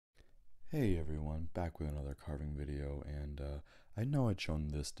Hey everyone, back with another carving video, and I know I'd shown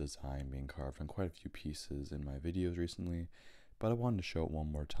this design being carved on quite a few pieces in my videos recently, but I wanted to show it one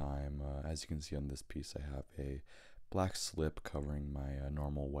more time. As you can see on this piece, I have a black slip covering my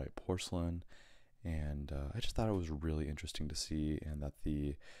normal white porcelain, and I just thought it was really interesting to see, and that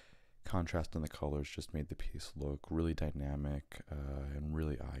the contrast in the colors just made the piece look really dynamic and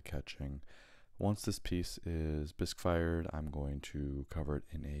really eye-catching. Once this piece is bisque fired, I'm going to cover it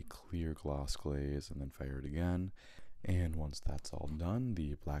in a clear gloss glaze and then fire it again. And once that's all done,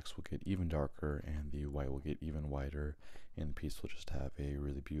 the blacks will get even darker and the white will get even whiter, and the piece will just have a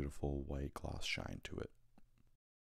really beautiful white gloss shine to it.